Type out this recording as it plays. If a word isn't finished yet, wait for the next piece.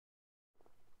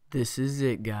This is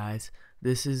it, guys.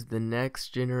 This is the next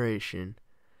generation.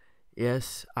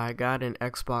 Yes, I got an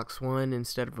Xbox One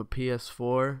instead of a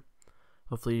PS4.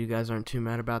 Hopefully you guys aren't too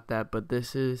mad about that, but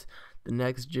this is the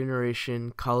next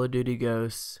generation Call of Duty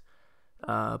Ghosts,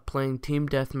 playing Team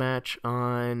Deathmatch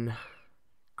on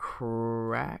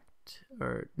Cracked,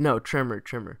 or no, Tremor.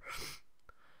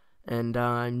 And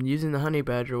I'm using the Honey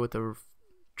Badger with a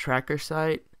tracker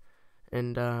sight,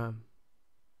 and to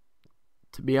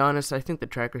be honest, I think the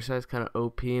tracker sight is kind of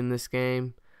OP in this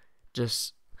game.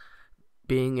 Just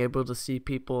being able to see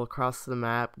people across the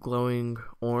map glowing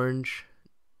orange.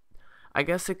 I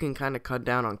guess it can kind of cut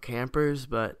down on campers,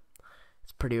 but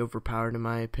it's pretty overpowered in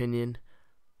my opinion.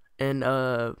 And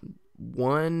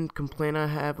one complaint I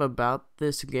have about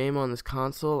this game on this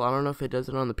console, I don't know if it does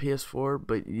it on the PS4,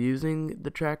 but using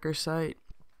the tracker sight,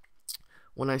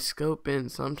 when I scope in,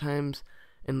 sometimes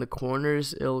in the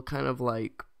corners it'll kind of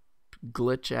like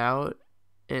glitch out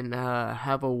and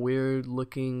have a weird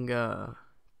looking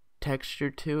texture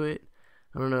to it.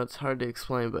 I don't know, it's hard to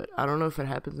explain, but I don't know if it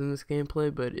happens in this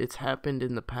gameplay, but it's happened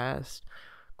in the past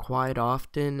quite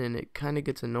often and it kind of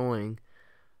gets annoying.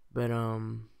 But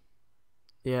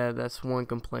yeah, that's one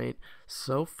complaint.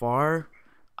 So far,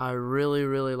 I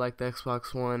really like the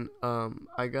Xbox One.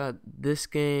 I got this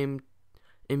game,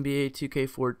 NBA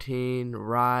 2K14,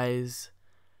 Rise,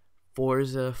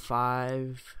 Forza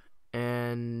 5,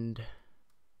 and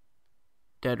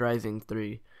Dead Rising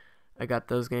 3. I got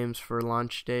those games for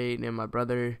launch date, and my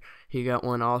brother, he got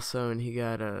one also, and he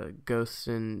got Ghosts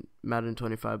and Madden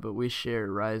 25, but we share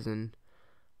Rise and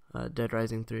Dead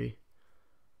Rising 3.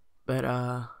 But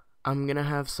I'm gonna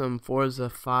have some Forza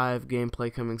 5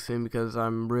 gameplay coming soon because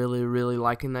I'm really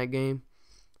liking that game,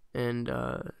 and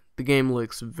the game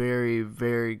looks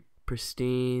very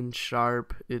pristine,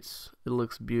 sharp. It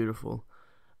looks beautiful.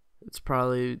 It's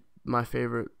probably my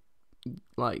favorite,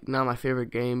 like, not my favorite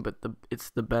game, but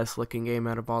it's the best looking game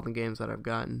out of all the games that I've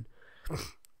gotten.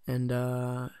 And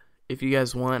if you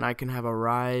guys want, I can have a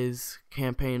Rise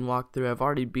campaign walkthrough. I've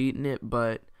already beaten it,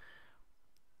 but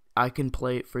I can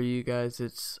play it for you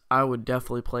guys. I would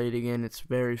definitely play it again. It's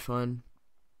very fun.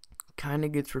 Kind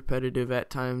of gets repetitive at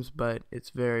times, but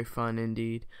it's very fun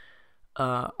indeed.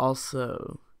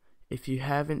 Also, if you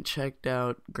haven't checked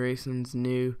out Grayson's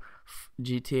new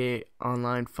GTA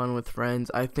Online Fun with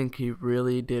Friends, I think he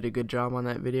really did a good job on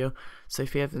that video. So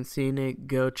if you haven't seen it,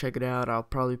 go check it out. I'll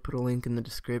probably put a link in the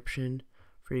description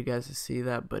for you guys to see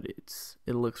that, but it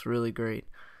looks really great.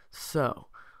 So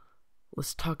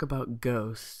let's talk about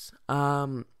Ghosts.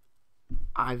 I've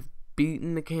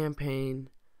beaten the campaign,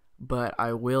 but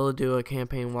I will do a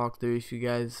campaign walkthrough if you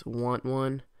guys want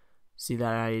one. See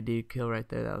that IED kill right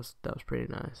there? That was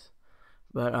pretty nice.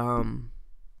 But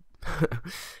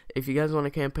if you guys want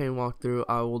a campaign walkthrough,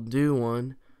 I will do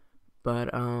one.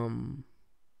 But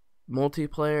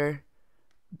multiplayer,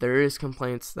 there is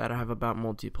complaints that I have about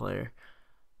multiplayer.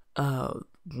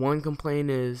 One complaint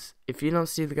is if you don't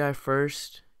see the guy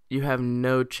first, you have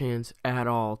no chance at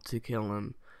all to kill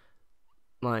him.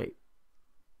 Like,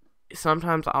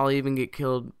 sometimes I'll even get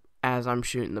killed as I'm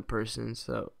shooting the person,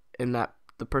 so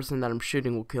the person that I'm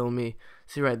shooting will kill me.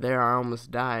 See right there, I almost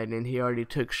died, and he already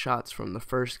took shots from the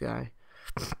first guy.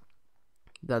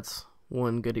 That's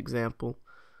one good example.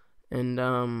 And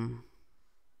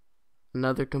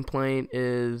another complaint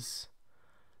is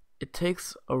it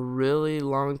takes a really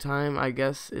long time. I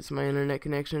guess it's my internet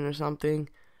connection or something,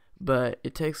 but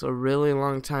it takes a really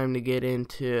long time to get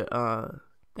into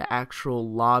the actual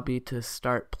lobby to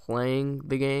start playing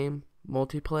the game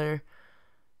multiplayer.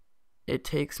 It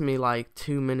takes me like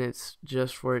 2 minutes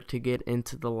just for it to get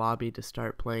into the lobby to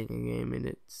start playing a game, and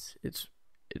it's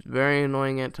very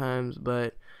annoying at times,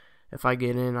 but if I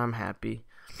get in, I'm happy.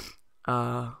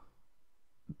 But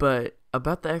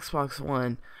about the Xbox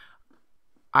One,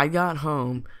 I got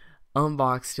home,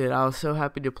 unboxed it, I was so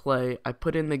happy to play. I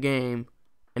put in the game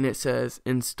and it says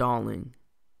installing,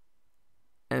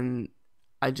 and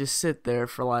I just sit there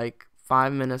for like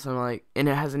 5 minutes. I'm like, and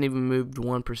it hasn't even moved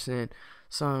 1%.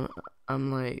 So I'm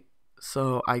like,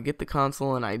 so I get the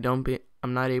console and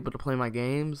I'm not able to play my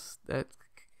games. That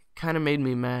kind of made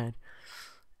me mad.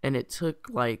 And it took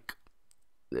like,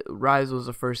 Rise was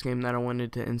the first game that I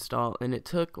wanted to install, and it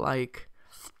took like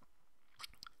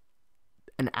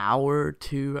an hour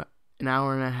to an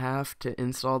hour and a half to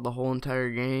install the whole entire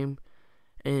game.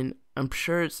 And I'm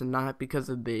sure it's not because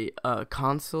of the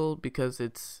console, because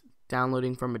it's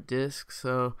downloading from a disc.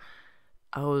 So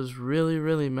I was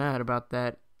really mad about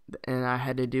that, and I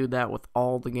had to do that with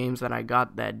all the games that I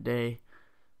got that day.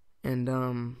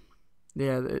 And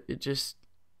yeah, it just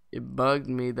it bugged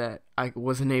me that I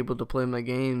wasn't able to play my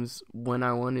games when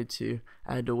I wanted to.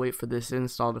 I had to wait for this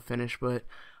install to finish, but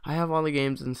I have all the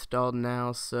games installed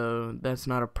now, so that's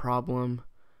not a problem.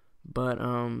 But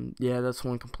yeah, that's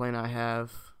one complaint I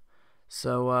have.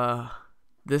 So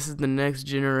this is the next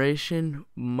generation,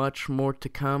 much more to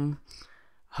come.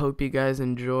 Hope you guys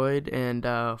enjoyed, and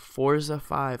Forza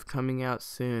 5 coming out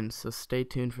soon, so stay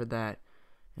tuned for that.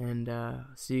 And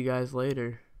see you guys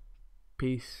later.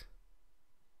 Peace.